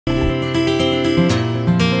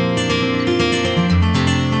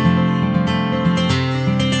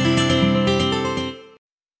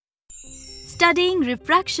Studying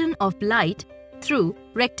refraction of light through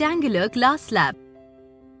rectangular glass slab.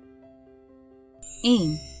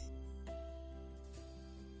 Aim: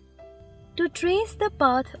 to trace the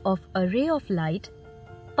path of a ray of light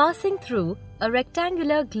passing through a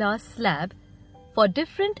rectangular glass slab for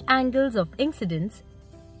different angles of incidence,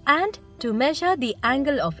 and to measure the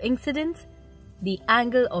angle of incidence, the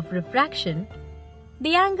angle of refraction,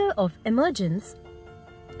 the angle of emergence,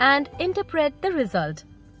 and interpret the result.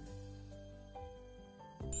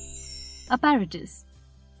 Apparatus: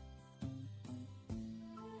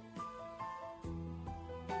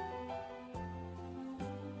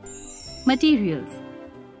 materials: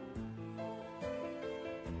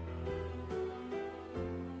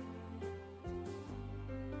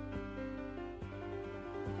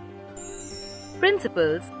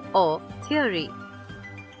 principles or theory.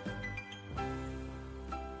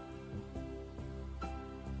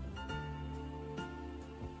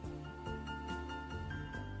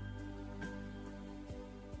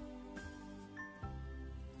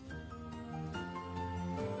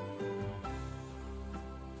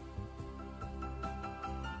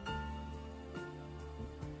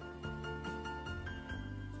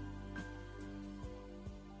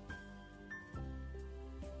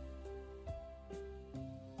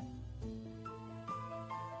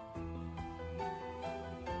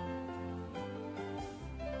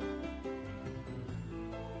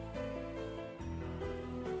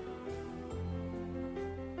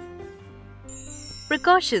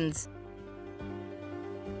 Precautions: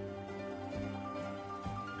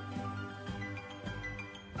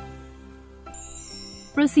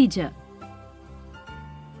 procedure: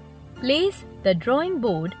 place the drawing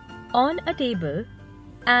board on a table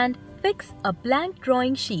and fix a blank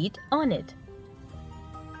drawing sheet on it.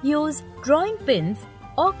 Use drawing pins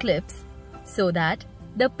or clips so that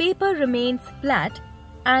the paper remains flat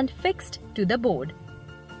and fixed to the board.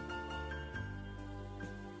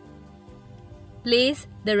 Place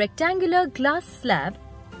the rectangular glass slab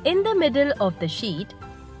in the middle of the sheet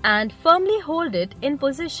and firmly hold it in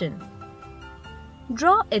position.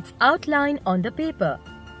 Draw its outline on the paper.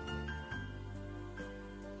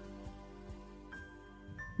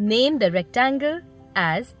 Name the rectangle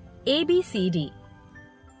as ABCD.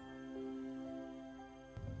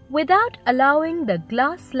 Without allowing the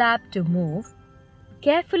glass slab to move,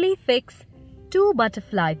 carefully fix two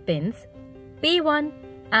butterfly pins, P1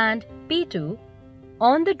 and P2,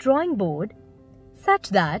 on the drawing board such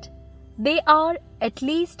that they are at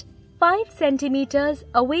least 5 cm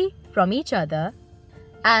away from each other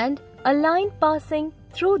and a line passing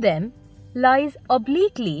through them lies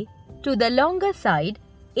obliquely to the longer side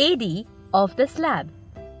AD of the slab.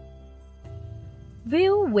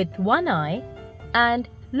 View with one eye and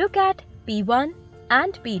look at P1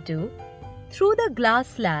 and P2 through the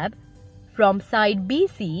glass slab from side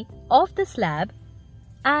BC of the slab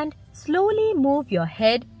and slowly move your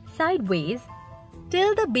head sideways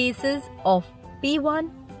till the bases of P1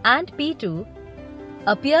 and P2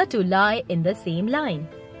 appear to lie in the same line.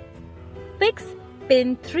 Fix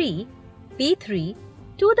pin 3, P3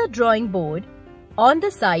 to the drawing board on the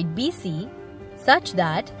side BC such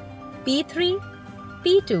that P3,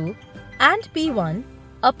 P2 and P1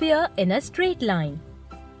 appear in a straight line.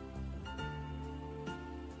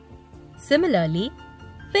 Similarly,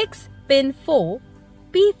 fix pin 4,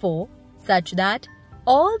 P4 such that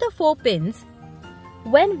all the 4 pins,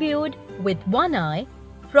 when viewed with one eye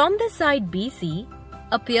from the side BC,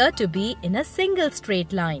 appear to be in a single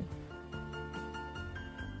straight line.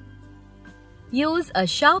 Use a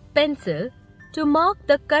sharp pencil to mark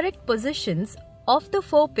the correct positions of the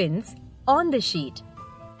 4 pins on the sheet.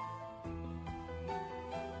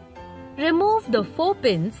 Remove the 4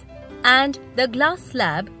 pins and the glass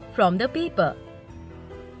slab from the paper.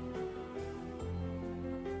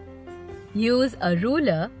 Use a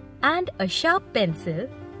ruler and a sharp pencil.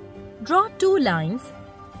 Draw 2 lines,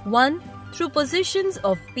 one through positions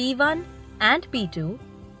of P1 and P2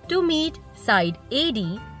 to meet side AD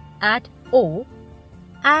at O,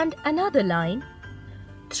 and another line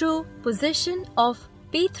through position of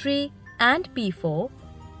P3 and P4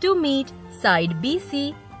 to meet side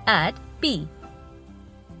BC at P.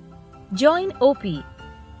 Join OP.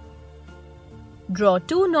 Draw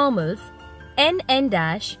 2 normals,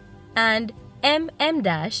 NN- and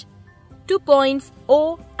MM- to points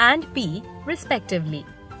O and P respectively.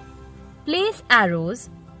 Place arrows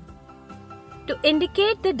to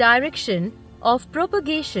indicate the direction of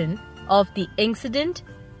propagation of the incident,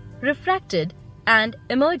 refracted and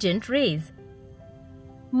emergent rays.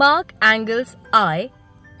 Mark angles I,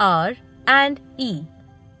 R and E.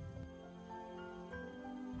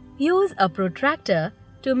 Use a protractor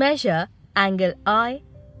to measure angle I,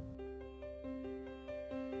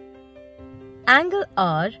 angle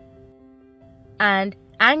R and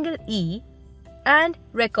angle E and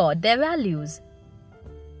record their values.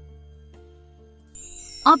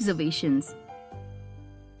 Observations.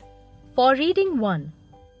 For reading 1,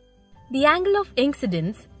 the angle of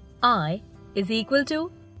incidence I is equal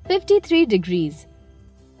to 53 degrees.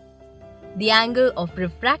 The angle of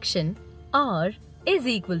refraction R is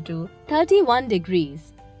equal to 31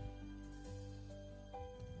 degrees.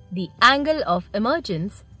 The angle of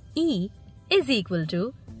emergence E is equal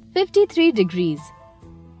to 53 degrees.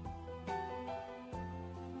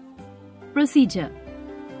 Procedure.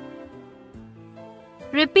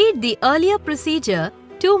 Repeat the earlier procedure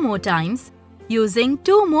 2 more times using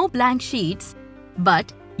 2 more blank sheets,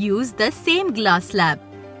 but use the same glass slab.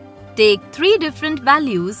 Take 3 different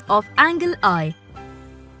values of angle I.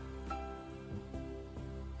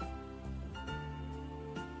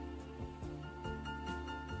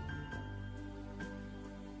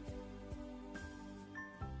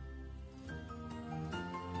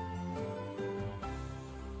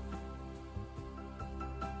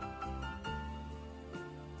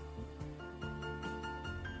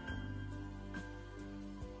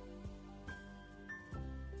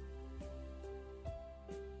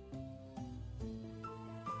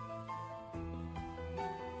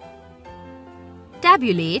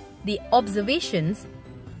 Tabulate the observations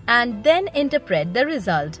and then interpret the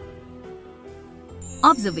result.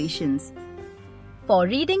 Observations. For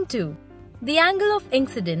reading 2, the angle of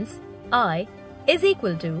incidence I is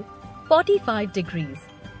equal to 45 degrees.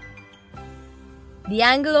 The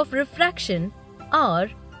angle of refraction R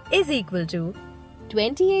is equal to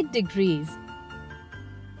 28 degrees.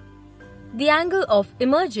 The angle of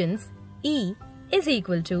emergence E is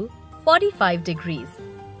equal to 45 degrees.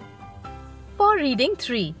 For reading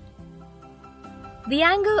 3, the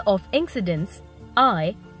angle of incidence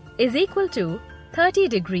I is equal to 30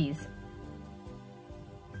 degrees.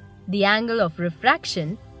 The angle of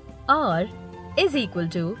refraction R is equal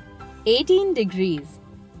to 18 degrees.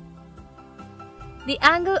 The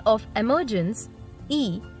angle of emergence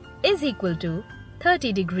E is equal to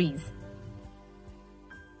 30 degrees.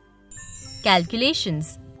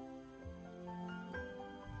 Calculations.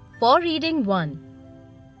 For reading 1,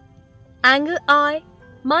 angle I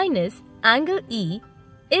minus angle E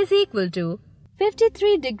is equal to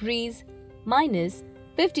 53 degrees minus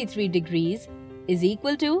 53 degrees is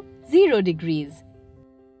equal to 0 degrees.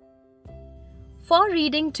 For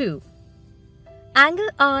reading 2, angle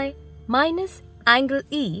I minus angle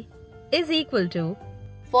E is equal to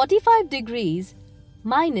 45 degrees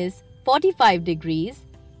minus 45 degrees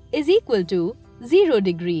is equal to 0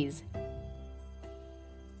 degrees.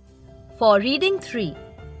 For reading 3,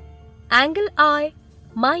 angle I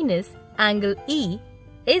minus angle E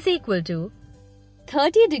is equal to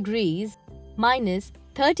 30 degrees minus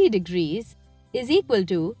 30 degrees is equal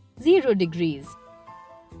to 0 degrees.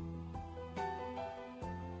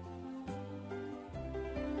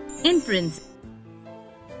 Inference.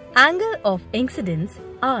 Angle of incidence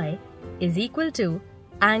I is equal to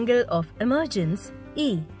angle of emergence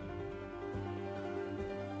E.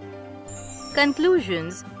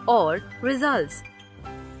 Conclusions or results.